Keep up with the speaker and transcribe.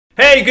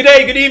Hey, good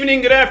day, good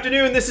evening, good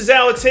afternoon. This is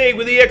Alex Haigh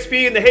with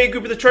EXP and the Haigh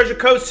Group of the Treasure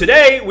Coast.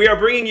 Today, we are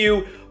bringing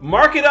you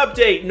Market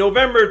Update,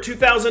 November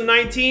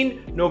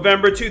 2019,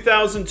 November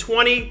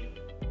 2020.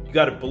 You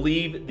got to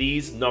believe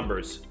these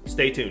numbers.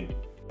 Stay tuned.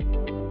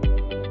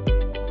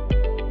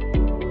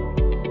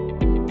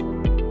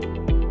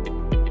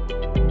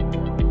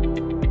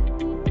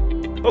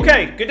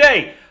 Okay, good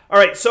day. All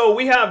right, so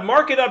we have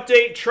Market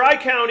Update,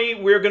 Tri-County.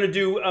 We're going to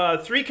do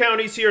 3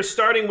 counties here,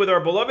 starting with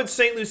our beloved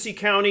St. Lucie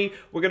County.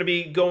 We're going to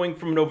be going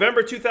from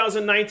November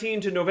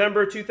 2019 to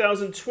November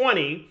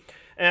 2020.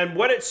 And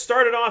what it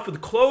started off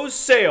with closed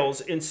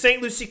sales in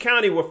St. Lucie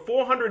County were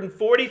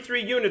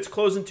 443 units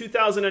closed in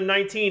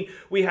 2019.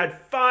 We had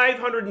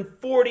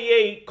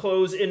 548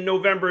 close in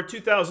November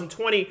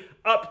 2020,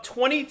 up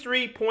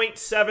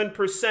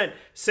 23.7%.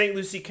 St.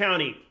 Lucie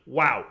County.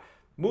 Wow.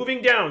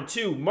 Moving down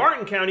to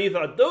Martin County, you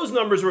thought those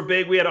numbers were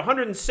big. We had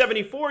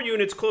 174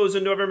 units closed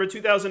in November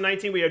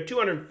 2019. We had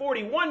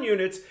 241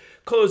 units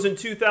closed in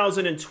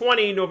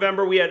 2020.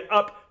 November, we had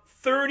up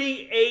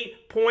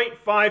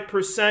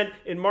 38.5%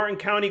 in Martin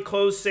County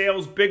closed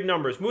sales, big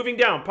numbers. Moving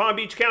down, Palm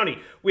Beach County,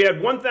 we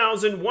had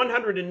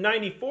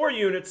 1,194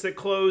 units that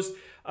closed.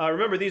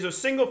 Remember, these are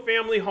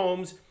single-family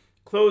homes.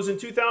 Closed in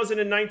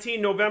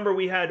 2019. November,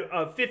 we had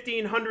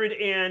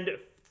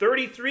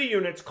 1,533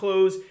 units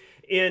closed.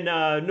 In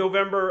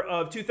November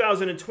of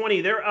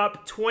 2020, they're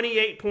up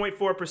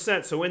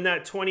 28.4%. So in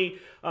that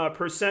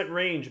 20%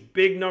 range,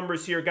 big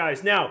numbers here,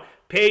 guys. Now,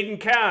 paid in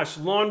cash,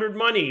 laundered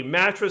money,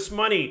 mattress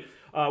money.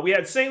 We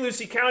had St.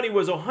 Lucie County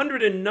was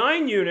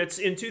 109 units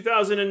in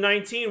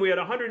 2019. We had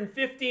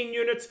 115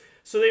 units,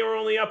 so they were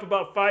only up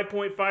about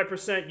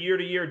 5.5%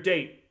 year-to-year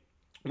date.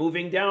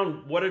 Moving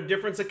down, what a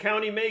difference a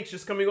county makes.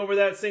 Just coming over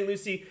that St.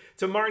 Lucie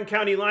to Martin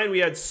County line, we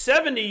had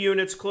 70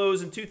 units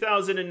closed in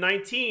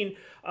 2019.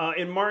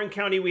 In Martin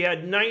County, we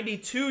had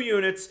 92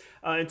 units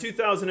in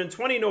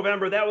 2020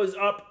 November. That was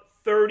up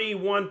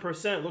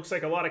 31%. Looks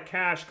like a lot of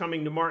cash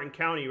coming to Martin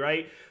County,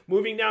 right?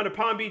 Moving down to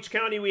Palm Beach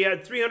County, we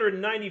had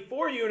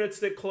 394 units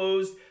that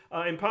closed.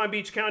 In Palm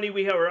Beach County,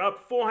 we were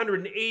up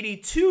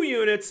 482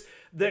 units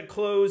that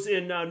closed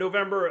in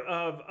November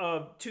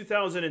of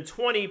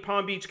 2020,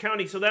 Palm Beach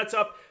County. So that's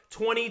up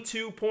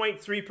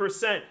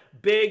 22.3%.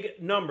 Big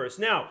numbers.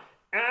 Now,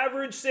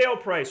 average sale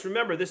price.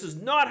 Remember, this is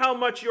not how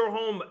much your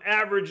home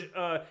average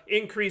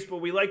increased, but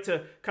we like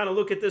to kind of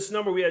look at this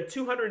number. We had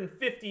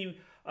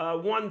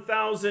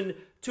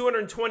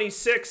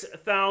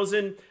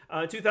 226,000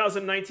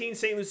 2019.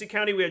 St. Lucie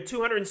County, we had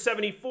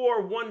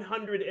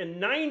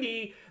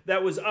 274,190.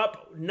 That was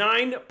up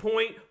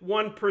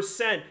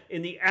 9.1%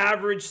 in the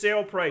average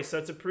sale price.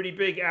 That's a pretty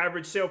big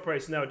average sale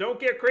price. Now, don't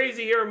get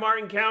crazy here in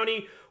Martin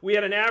County. We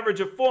had an average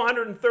of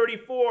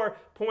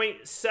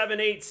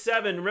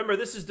 434.787. Remember,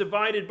 this is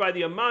divided by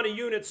the amount of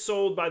units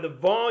sold by the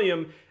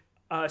volume,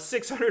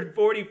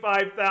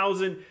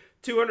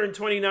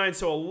 645,229.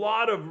 So a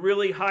lot of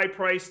really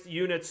high-priced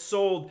units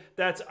sold.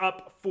 That's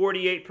up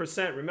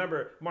 48%.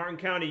 Remember, Martin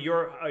County,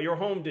 your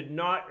home did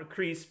not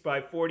increase by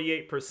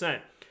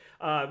 48%.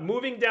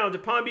 Moving down to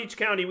Palm Beach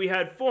County, we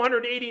had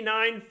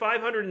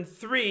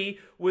 489,503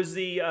 was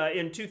the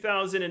in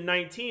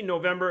 2019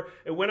 November.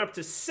 It went up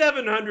to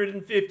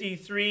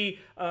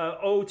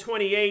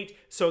 753,028.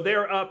 So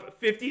they're up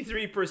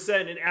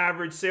 53% in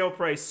average sale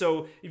price.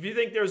 So if you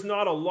think there's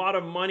not a lot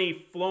of money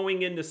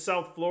flowing into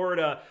South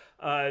Florida,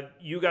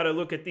 you got to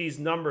look at these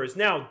numbers.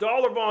 Now,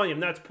 dollar volume,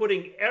 that's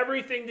putting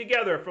everything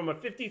together from a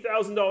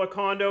 $50,000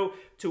 condo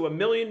to $1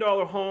 million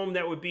home.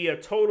 That would be a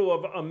total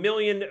of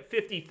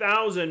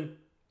 $1,050,000.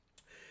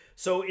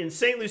 So in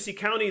St. Lucie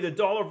County, the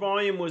dollar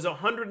volume was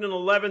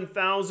 111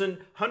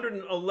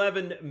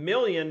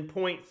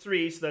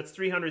 million.3, so that's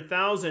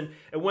 300,000.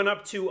 It went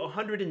up to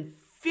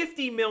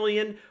 150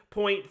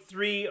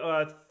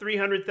 million.3,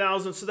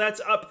 300,000. So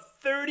that's up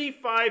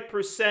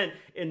 35%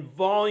 in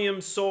volume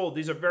sold.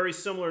 These are very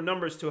similar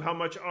numbers to how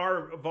much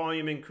our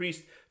volume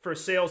increased for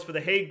sales for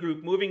the Haigh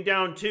Group. Moving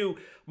down to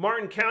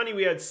Martin County,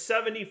 we had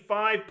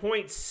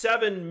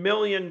 75.7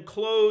 million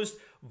closed.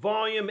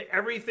 Volume,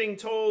 everything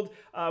told,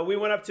 they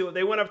went up to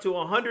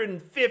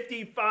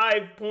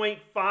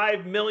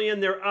 155.5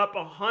 million. They're up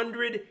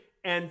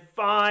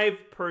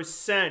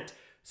 105%.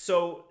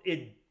 So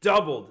it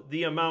doubled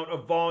the amount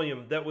of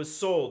volume that was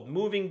sold.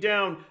 Moving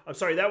down, I'm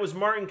sorry, that was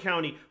Martin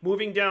County.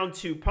 Moving down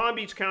to Palm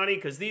Beach County,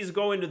 because these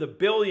go into the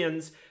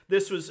billions.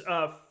 This was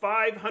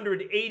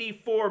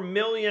 584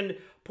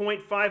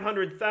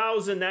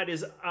 million.500,000. That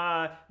is,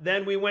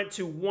 then we went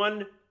to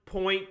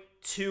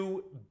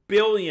 1.2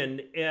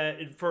 billion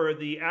for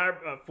the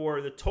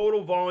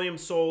total volume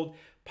sold.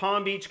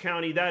 Palm Beach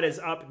County, that is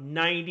up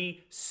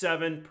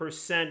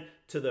 97%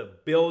 to the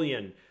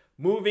billion.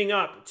 Moving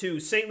up to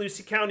St.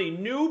 Lucie County,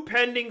 new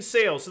pending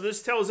sales. So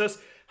this tells us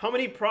how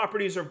many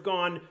properties have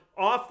gone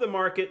off the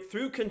market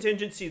through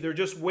contingency. They're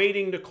just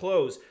waiting to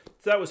close.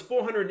 So that was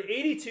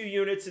 482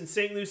 units in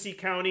St. Lucie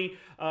County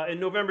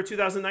in November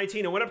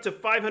 2019. It went up to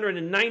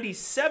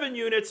 597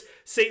 units,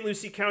 St.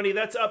 Lucie County.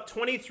 That's up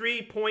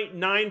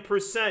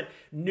 23.9%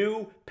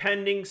 new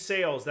pending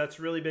sales. That's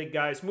really big,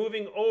 guys.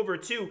 Moving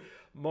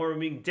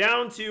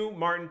down to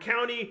Martin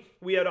County,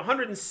 we had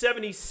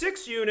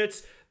 176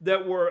 units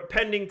that were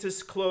pending to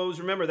close.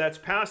 Remember, that's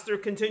past their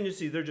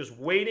contingency. They're just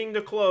waiting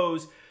to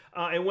close.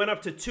 It went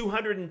up to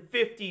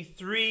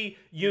 253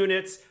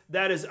 units.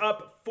 That is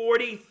up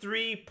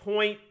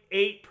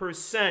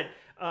 43.8%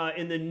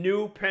 in the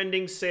new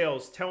pending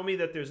sales. Tell me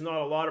that there's not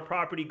a lot of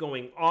property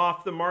going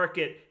off the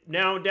market.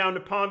 Now down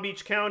to Palm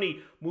Beach County.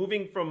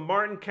 Moving from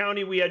Martin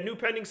County, we had new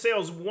pending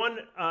sales,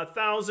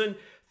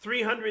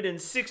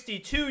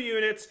 1,362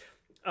 units.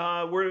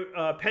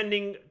 Were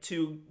pending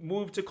to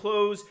move to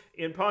close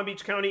in Palm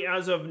Beach County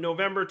as of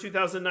November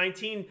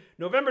 2019.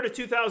 November to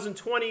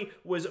 2020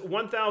 was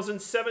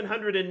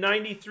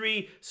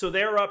 1,793, so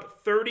they're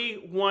up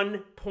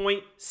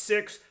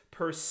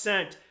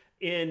 31.6%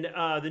 in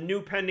the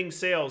new pending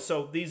sales.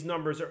 So these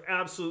numbers are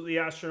absolutely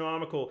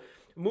astronomical.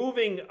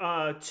 Moving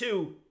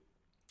to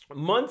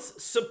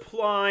months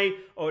supply,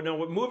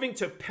 moving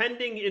to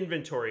pending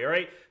inventory, all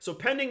right? So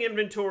pending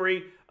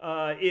inventory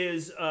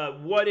is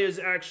what is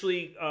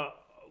actually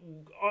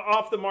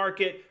off the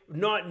market,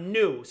 not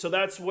new. So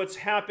that's what's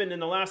happened in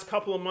the last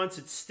couple of months.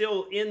 It's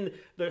still in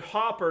the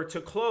hopper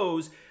to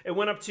close. It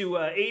went up to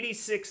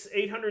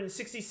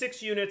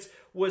 866 units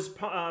was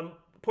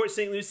Port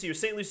St. Lucie or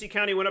St. Lucie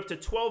County went up to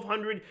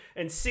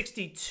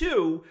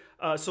 1,262.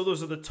 So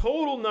those are the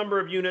total number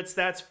of units.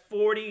 That's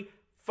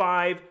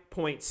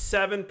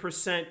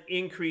 45.7%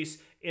 increase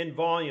in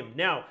volume.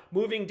 Now,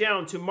 moving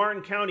down to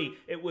Martin County,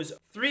 it was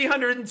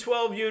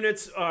 312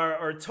 units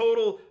are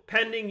total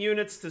pending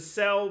units to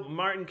sell.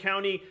 Martin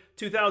County,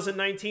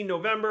 2019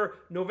 November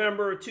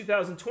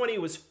 2020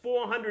 was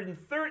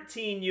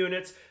 413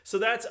 units. So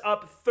that's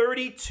up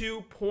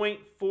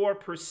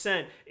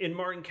 32.4% in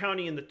Martin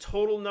County in the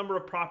total number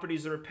of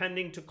properties that are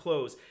pending to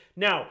close.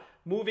 Now,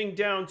 moving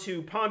down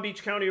to Palm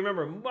Beach County,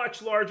 remember,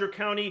 much larger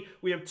county.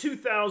 We have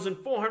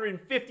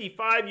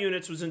 2,455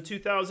 units was in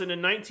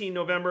 2019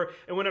 November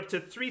and went up to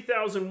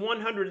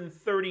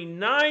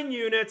 3,139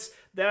 units.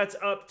 That's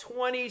up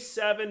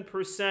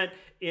 27%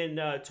 in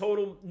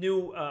total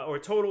new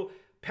total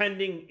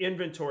pending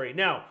inventory.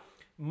 Now,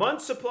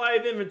 month supply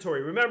of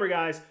inventory. Remember,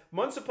 guys,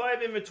 month supply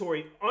of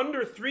inventory,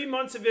 under 3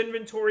 months of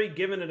inventory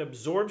given an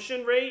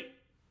absorption rate.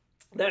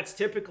 That's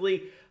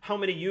typically how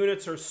many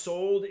units are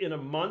sold in a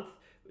month.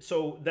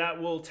 So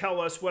that will tell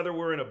us whether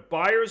we're in a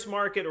buyer's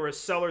market or a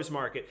seller's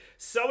market.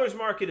 Seller's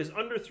market is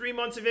under 3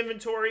 months of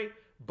inventory.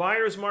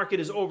 Buyer's market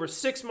is over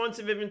 6 months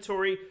of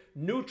inventory.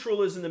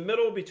 Neutral is in the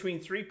middle between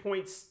 3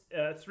 months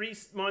and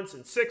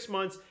 6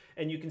 months.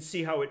 And you can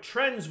see how it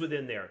trends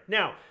within there.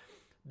 Now,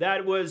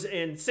 that was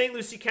in St.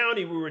 Lucie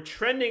County. We were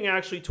trending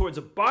actually towards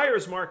a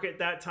buyer's market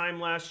that time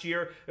last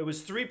year. It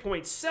was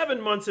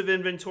 3.7 months of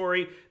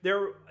inventory.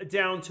 They're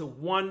down to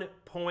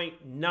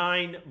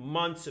 1.9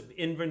 months of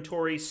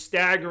inventory.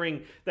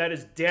 Staggering. That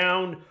is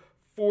down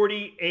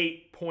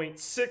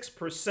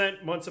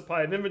 48.6% month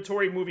supply of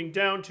inventory. Moving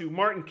down to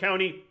Martin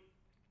County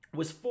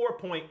was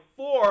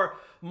 4.4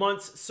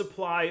 months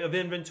supply of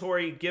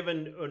inventory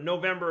given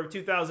November of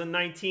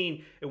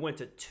 2019. It went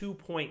to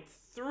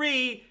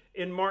 2.3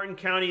 in Martin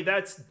County.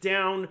 That's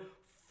down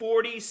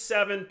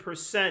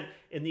 47%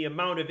 in the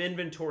amount of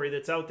inventory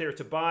that's out there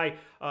to buy.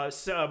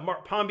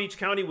 Palm Beach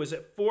County was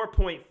at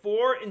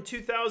 4.4 in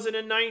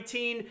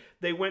 2019.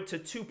 They went to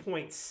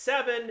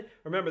 2.7.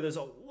 Remember, there's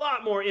a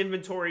lot more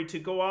inventory to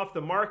go off the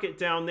market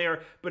down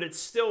there, but it's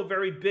still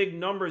very big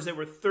numbers. They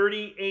were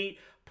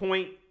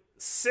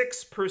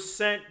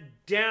 38.6%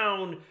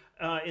 down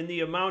in the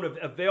amount of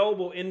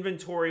available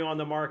inventory on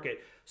the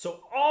market.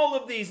 So all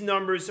of these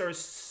numbers are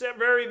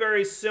very,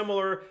 very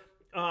similar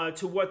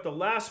to what the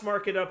last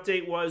market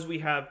update was. We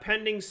have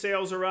pending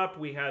sales are up,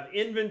 we have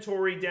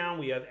inventory down,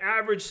 we have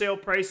average sale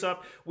price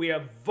up, we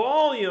have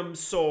volume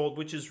sold,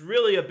 which is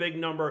really a big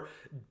number,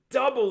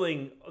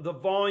 doubling the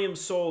volume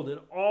sold in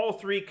all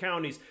 3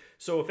 counties.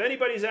 So if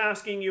anybody's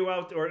asking you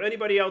out, or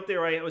anybody out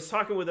there, I was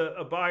talking with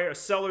a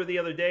seller the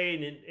other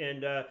day,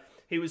 and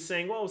he was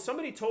saying, well,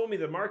 somebody told me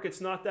the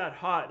market's not that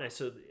hot. And I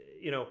said,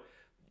 you know,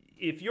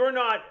 if you're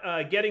not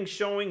getting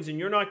showings and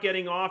you're not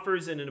getting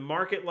offers, and in a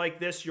market like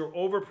this, you're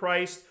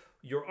overpriced,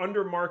 you're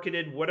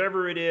undermarketed,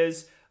 whatever it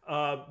is,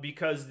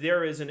 because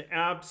there is an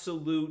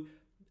absolute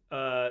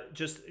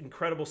just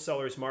incredible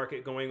seller's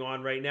market going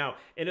on right now.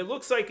 And it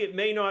looks like it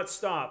may not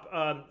stop.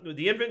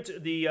 The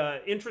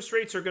interest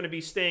rates are going to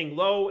be staying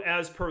low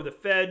as per the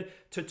Fed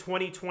to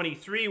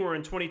 2023. We're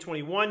in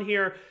 2021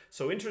 here.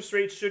 So interest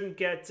rates shouldn't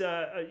get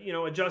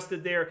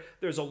adjusted there.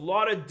 There's a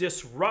lot of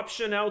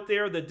disruption out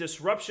there. The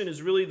disruption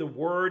is really the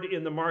word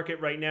in the market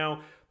right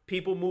now.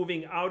 People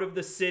moving out of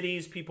the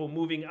cities, people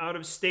moving out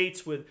of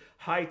states with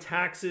high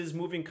taxes,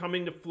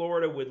 coming to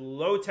Florida with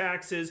low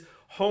taxes,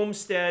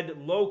 homestead,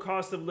 low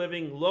cost of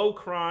living, low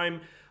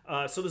crime.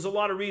 So there's a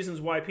lot of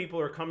reasons why people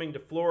are coming to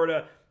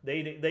Florida.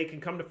 They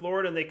can come to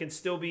Florida and they can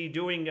still be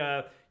doing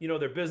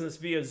their business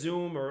via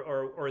Zoom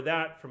or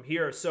that from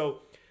here.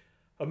 So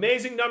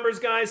amazing numbers,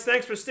 guys.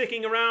 Thanks for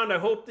sticking around. I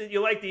hope that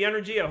you like the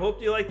energy. I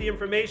hope you like the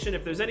information.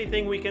 If there's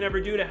anything we can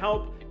ever do to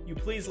help, you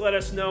please let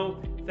us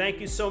know. Thank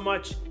you so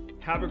much.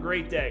 Have a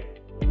great day.